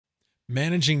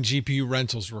Managing GPU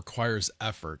rentals requires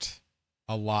effort,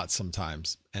 a lot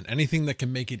sometimes, and anything that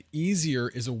can make it easier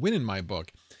is a win in my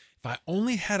book. If I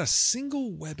only had a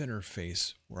single web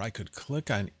interface where I could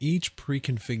click on each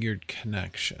pre-configured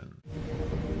connection.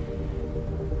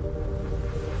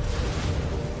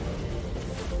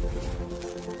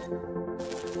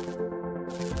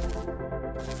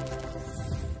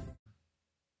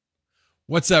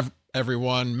 What's up,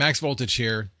 everyone? Max Voltage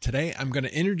here. Today, I'm going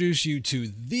to introduce you to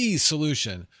the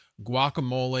solution,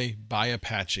 Guacamole by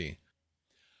Apache.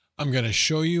 I'm going to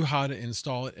show you how to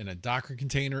install it in a Docker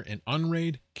container in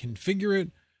Unraid, configure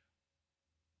it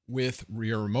with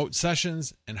your remote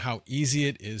sessions, and how easy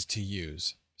it is to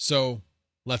use. So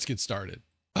let's get started.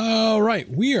 All right,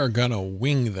 we are going to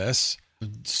wing this.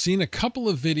 I've seen a couple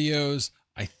of videos.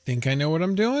 I think I know what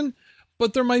I'm doing,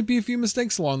 but there might be a few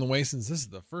mistakes along the way since this is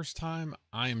the first time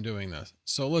I am doing this.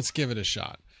 So let's give it a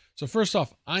shot. So first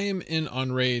off, I am in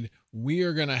Unraid. We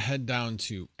are going to head down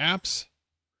to apps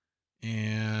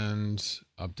and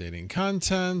updating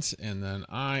content. And then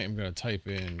I am going to type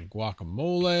in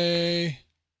guacamole.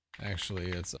 Actually,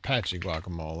 it's Apache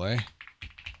Guacamole.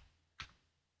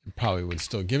 It probably would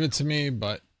still give it to me,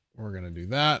 but we're going to do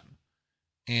that.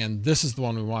 And this is the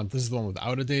one we want. This is the one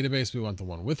without a database. We want the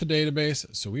one with a database.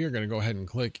 So we are going to go ahead and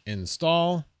click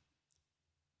install.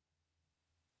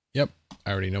 Yep,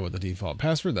 I already know what the default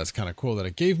password. That's kind of cool that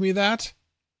it gave me that.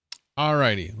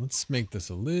 Alrighty, let's make this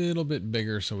a little bit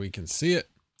bigger so we can see it.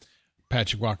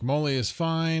 Apache Guacamole is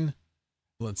fine.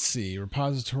 Let's see,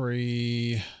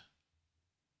 repository,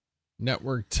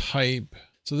 network type.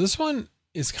 So this one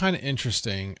is kind of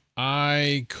interesting.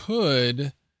 I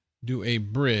could do a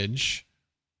bridge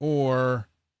or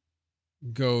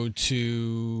go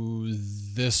to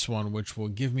this one, which will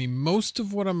give me most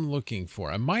of what I'm looking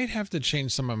for. I might have to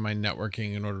change some of my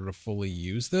networking in order to fully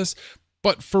use this,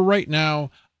 but for right now,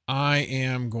 I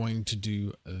am going to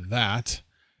do that.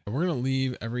 We're going to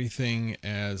leave everything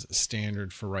as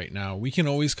standard for right now. We can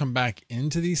always come back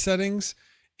into these settings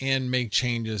and make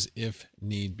changes if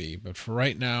need be. But for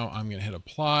right now, I'm going to hit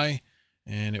apply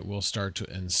and it will start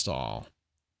to install.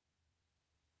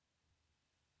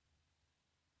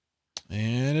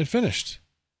 And it finished.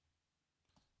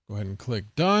 Go ahead and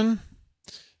click done.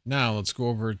 Now let's go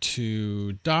over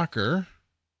to Docker.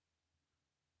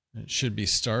 It should be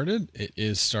started. It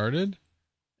is started.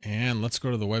 And let's go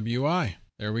to the web UI.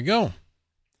 There we go.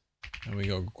 And we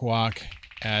go guac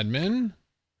admin.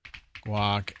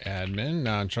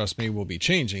 Now trust me, we'll be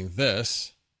changing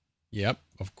this. Yep,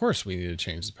 of course we need to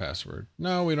change the password.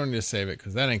 No, we don't need to save it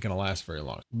because that ain't going to last very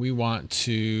long. We want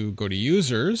to go to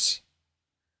users.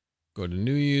 Go to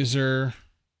new user,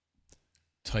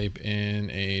 type in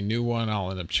a new one.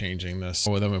 I'll end up changing this.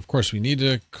 So then, of course, we need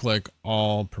to click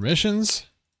all permissions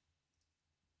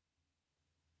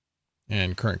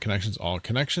and current connections, all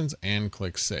connections, and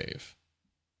click save.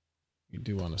 You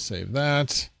do want to save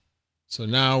that. So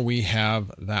now we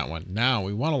have that one. Now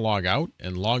we want to log out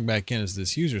and log back in as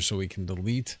this user so we can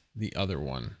delete the other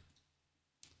one.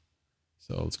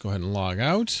 So let's go ahead and log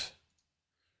out,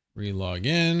 re-log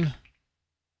in.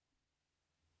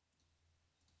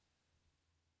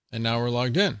 And now we're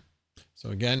logged in. So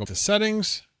again, go to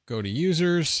settings, go to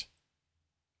users,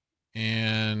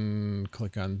 and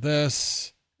click on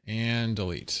this and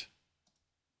delete.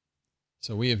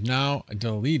 So we have now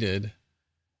deleted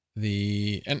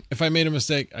and if I made a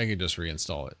mistake, I could just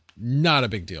reinstall it. Not a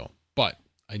big deal, but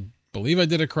I believe I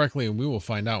did it correctly and we will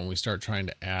find out when we start trying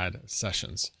to add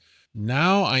sessions.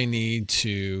 Now I need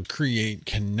to create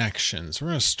connections. We're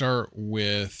going to start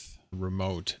with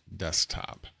remote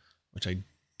desktop, which I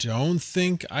don't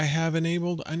think I have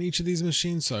enabled on each of these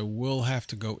machines, so I will have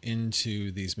to go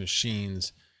into these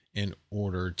machines in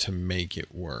order to make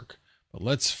it work. But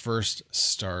let's first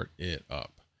start it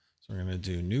up. So we're going to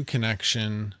do new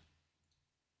connection,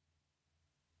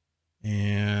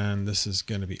 and this is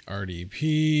going to be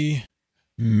RDP.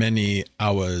 Many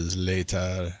hours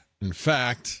later, in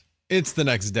fact, it's the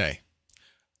next day.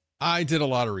 I did a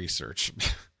lot of research.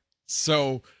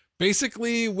 So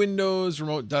basically, Windows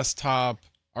Remote Desktop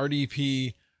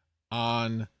RDP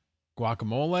on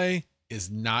Guacamole is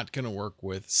not going to work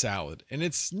with Salad. And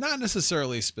it's not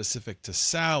necessarily specific to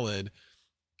Salad.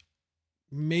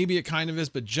 Maybe it kind of is,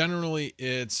 but generally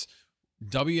it's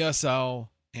WSL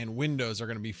and Windows are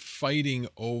going to be fighting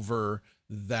over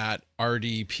that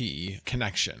RDP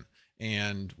connection.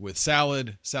 And with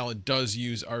Salad does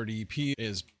use RDP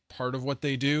as part of what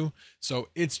they do. So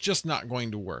it's just not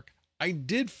going to work. I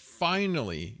did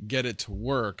finally get it to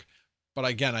work. But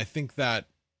again, I think that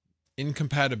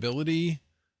incompatibility,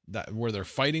 that where they're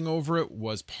fighting over it,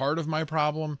 was part of my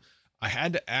problem. I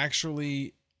had to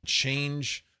actually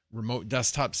change remote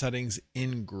desktop settings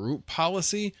in group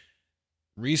policy,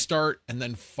 restart, and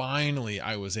then finally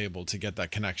I was able to get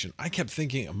that connection. I kept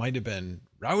thinking it might have been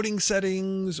routing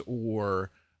settings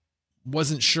or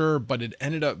wasn't sure, but it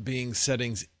ended up being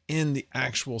settings in the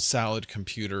actual Salad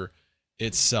computer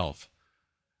itself.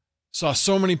 Saw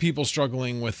so many people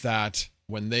struggling with that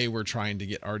when they were trying to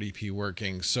get RDP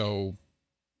working. So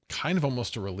kind of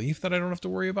almost a relief that I don't have to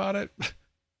worry about it.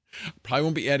 Probably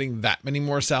won't be adding that many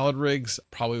more Salad rigs.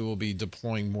 Probably will be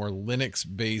deploying more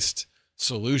Linux-based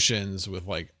solutions with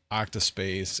like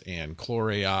Octaspace and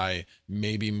Core AI,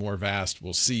 maybe more Vast.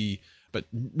 We'll see, but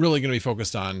really going to be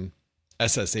focused on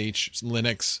SSH,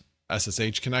 Linux,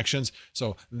 SSH connections.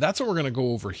 So that's what we're going to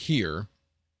go over here.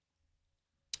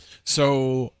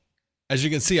 So as you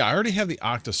can see, I already have the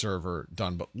Okta server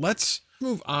done, but let's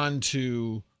move on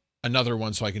to another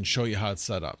one so I can show you how it's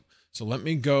set up. So let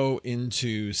me go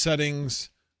into settings,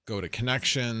 go to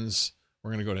connections.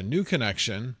 We're going to go to new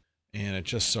connection, and it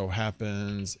just so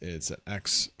happens it's an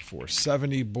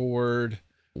X470 board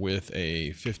with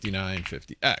a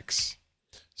 5950X.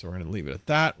 So we're going to leave it at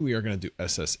that. We are going to do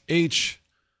SSH.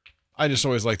 I just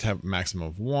always like to have a maximum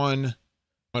of 1. I'm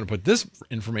going to put this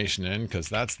information in because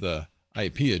that's the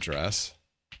IP address.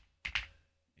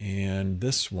 And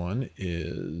this one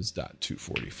is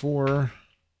 .244.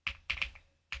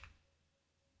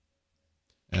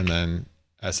 And then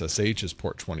SSH is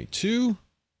port 22.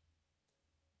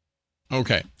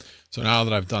 Okay, so now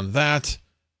that I've done that,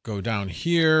 go down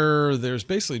here. There's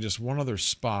basically just one other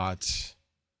spot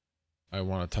I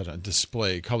want to touch on.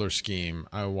 Display, color scheme.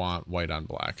 I want white on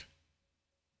black.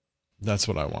 That's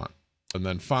what I want. And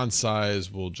then font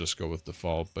size, we'll just go with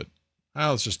default, but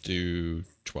let's just do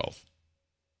 12.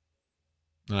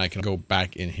 And I can go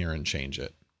back in here and change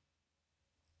it.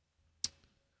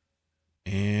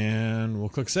 And we'll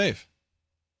click save.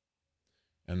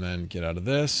 And then get out of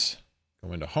this,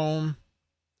 go into home,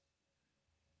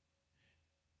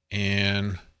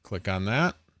 and click on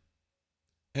that.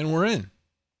 And we're in.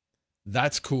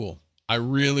 That's cool. I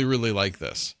really, really like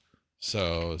this.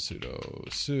 So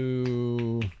sudo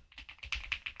su,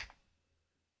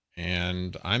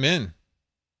 and I'm in.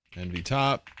 NV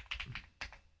top.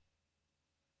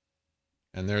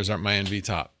 And there's my NV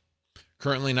top.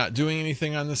 Currently not doing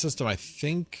anything on the system. I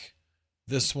think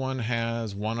this one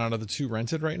has 1 out of the 2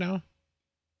 rented right now.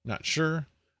 Not sure.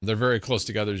 They're very close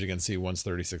together. As you can see, one's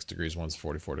 36 degrees, one's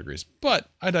 44 degrees. But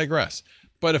I digress.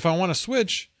 But if I want to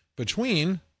switch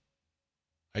between,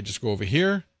 I just go over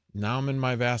here. Now I'm in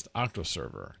my Vast Octo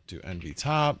server. Do NV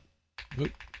top.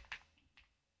 Oop.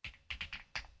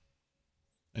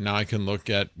 And now I can look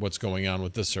at what's going on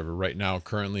with this server. Right now,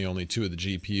 currently only 2 of the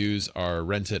GPUs are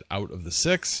rented out of the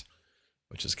 6,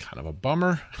 which is kind of a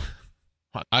bummer.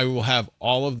 I will have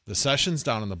all of the sessions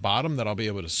down on the bottom that I'll be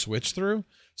able to switch through.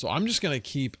 So I'm just going to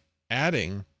keep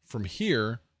adding from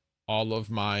here all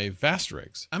of my Vast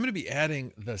rigs. I'm going to be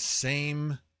adding the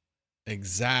same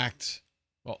exact,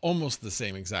 well, almost the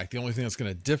same exact. The only thing that's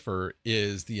going to differ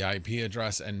is the IP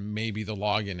address and maybe the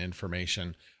login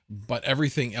information, but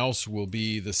everything else will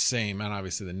be the same. And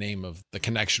obviously the name of the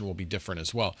connection will be different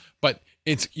as well. But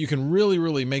you can really,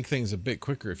 really make things a bit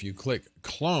quicker if you click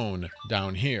clone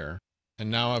down here. And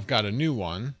now I've got a new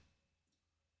one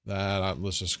that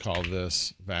let's just call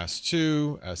this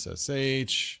VAS2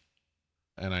 SSH.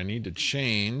 And I need to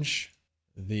change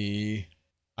the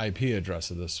IP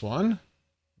address of this one,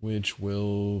 which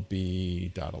will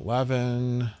be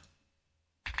 .11.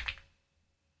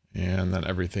 And then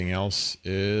everything else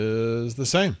is the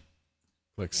same.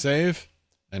 Click save.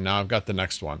 And now I've got the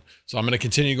next one. So I'm going to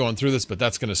continue going through this, but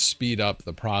that's going to speed up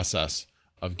the process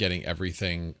of getting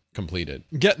everything completed.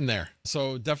 Getting there.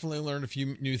 So definitely learned a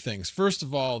few new things. First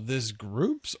of all, this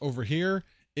groups over here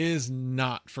is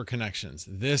not for connections.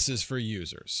 This is for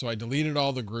users. So I deleted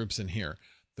all the groups in here.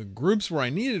 The groups where I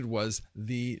needed was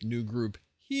the new group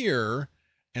here.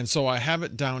 And so I have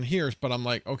it down here, but I'm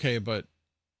like, okay, but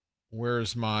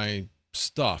where's my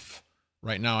stuff?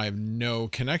 Right now I have no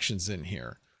connections in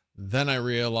here. Then I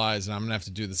realized, and I'm gonna have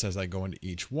to do this as I go into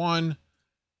each one.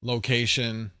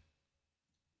 Location,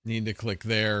 need to click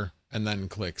there and then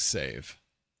click save.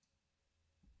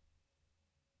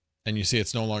 And you see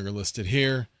it's no longer listed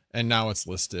here, and now it's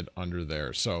listed under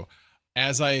there. So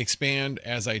as I expand,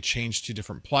 as I change to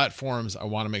different platforms, I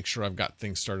want to make sure I've got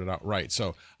things started out right.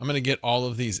 So I'm going to get all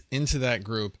of these into that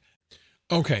group.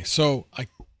 Okay, so I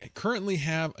currently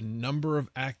have a number of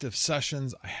active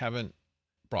sessions. I haven't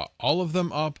brought all of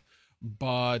them up,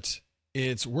 but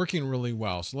it's working really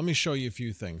well. So let me show you a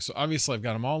few things. So obviously I've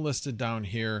got them all listed down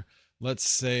here. Let's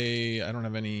say I don't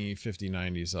have any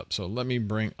 5090s up. So let me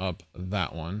bring up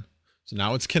that one. So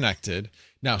now it's connected.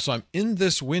 Now, so I'm in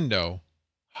this window.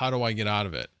 How do I get out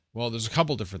of it? Well, there's a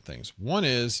couple different things. One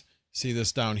is, see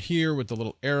this down here with the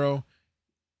little arrow,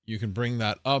 you can bring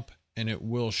that up and it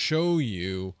will show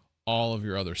you all of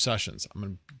your other sessions.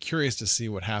 I'm curious to see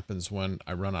what happens when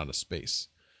I run out of space.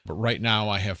 But right now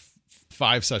I have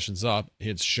 5 sessions up.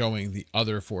 It's showing the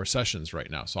other 4 sessions right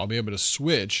now. So I'll be able to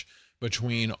switch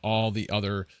between all the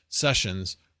other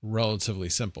sessions relatively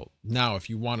simple. Now, if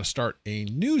you want to start a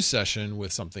new session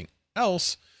with something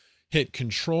else, hit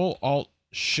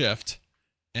Control-Alt-Shift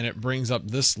and it brings up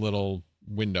this little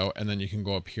window, and then you can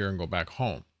go up here and go back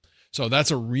home. So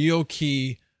that's a real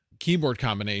key keyboard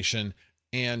combination,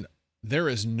 and there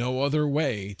is no other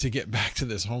way to get back to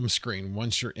this home screen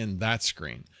once you're in that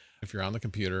screen. If you're on the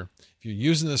computer, if you're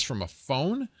using this from a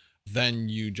phone, then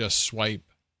you just swipe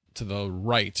to the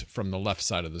right from the left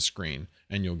side of the screen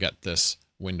and you'll get this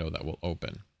window that will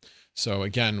open. So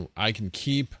again, I can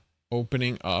keep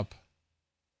opening up.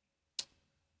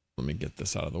 Let me get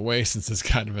this out of the way since it's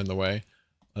kind of in the way.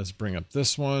 Let's bring up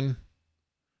this one.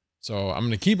 So I'm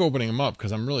going to keep opening them up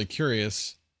because I'm really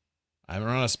curious. I haven't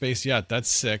run out of space yet. That's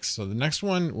 6. So the next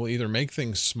one will either make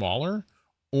things smaller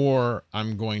or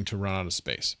I'm going to run out of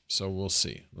space. So we'll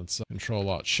see. Let's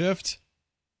Control-Alt-Shift.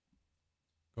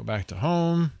 Go back to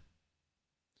home.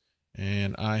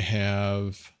 And I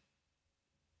have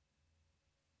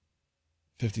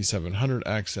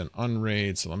 5700X and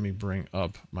Unraid. So let me bring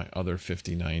up my other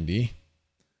 5090,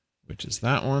 which is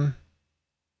that one.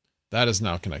 That is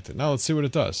now connected. Now let's see what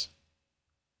it does.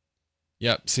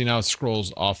 Yep. See, now it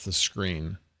scrolls off the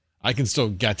screen. I can still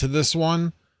get to this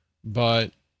one,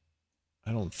 but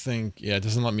I don't think, yeah, it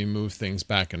doesn't let me move things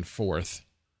back and forth.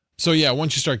 So yeah,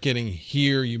 once you start getting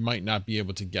here, you might not be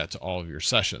able to get to all of your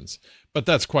sessions, but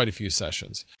that's quite a few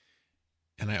sessions.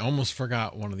 And I almost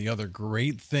forgot, one of the other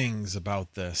great things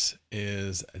about this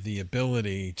is the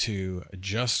ability to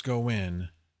just go in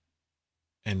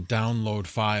and download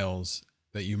files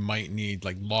that you might need,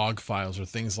 like log files or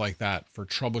things like that, for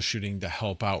troubleshooting to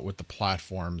help out with the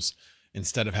platforms,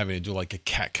 instead of having to do like a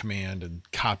cat command and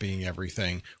copying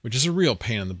everything, which is a real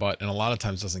pain in the butt and a lot of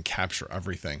times doesn't capture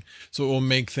everything. So it will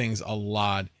make things a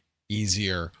lot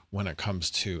easier when it comes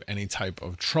to any type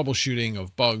of troubleshooting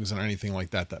of bugs and anything like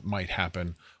that that might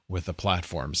happen with the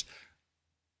platforms.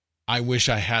 I wish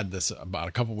I had this about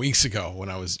a couple weeks ago when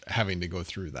I was having to go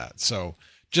through that. So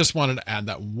just wanted to add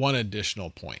that one additional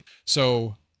point.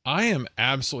 So I am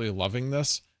absolutely loving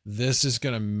this. This is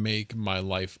going to make my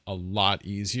life a lot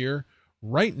easier.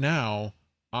 Right now,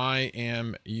 I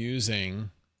am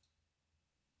using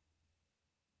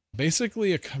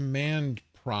basically a command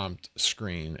prompt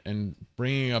screen and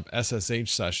bringing up SSH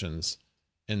sessions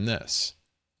in this.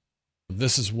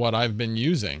 This is what I've been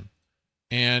using.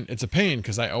 And it's a pain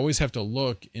because I always have to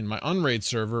look in my Unraid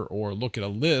server or look at a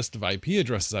list of IP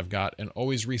addresses I've got and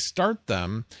always restart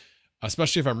them,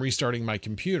 especially if I'm restarting my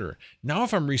computer. Now,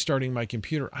 if I'm restarting my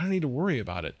computer, I don't need to worry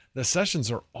about it. The sessions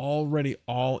are already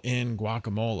all in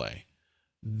Guacamole.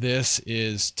 This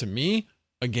is, to me,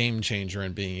 a game changer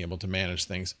in being able to manage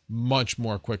things much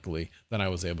more quickly than I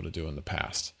was able to do in the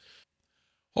past.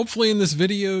 Hopefully in this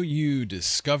video, you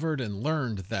discovered and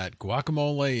learned that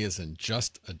guacamole isn't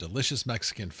just a delicious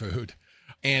Mexican food.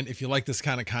 And if you like this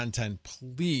kind of content,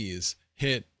 please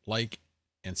hit like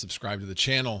and subscribe to the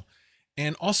channel.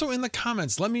 And also in the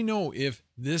comments, let me know if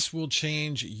this will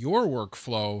change your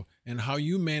workflow and how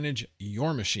you manage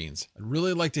your machines. I'd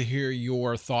really like to hear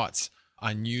your thoughts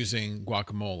on using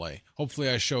guacamole. Hopefully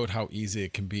I showed how easy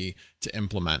it can be to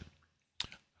implement.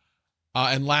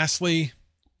 And lastly,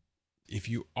 if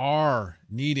you are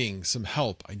needing some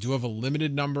help, I do have a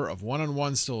limited number of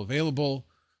one-on-ones still available.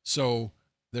 So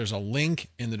there's a link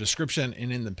in the description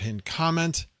and in the pinned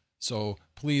comment. So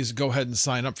please go ahead and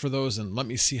sign up for those and let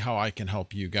me see how I can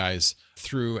help you guys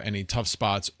through any tough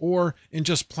spots or in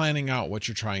just planning out what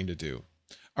you're trying to do.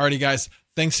 Alrighty, guys,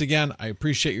 thanks again. I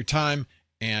appreciate your time.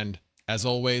 And as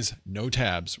always, no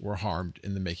tabs were harmed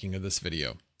in the making of this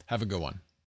video. Have a good one.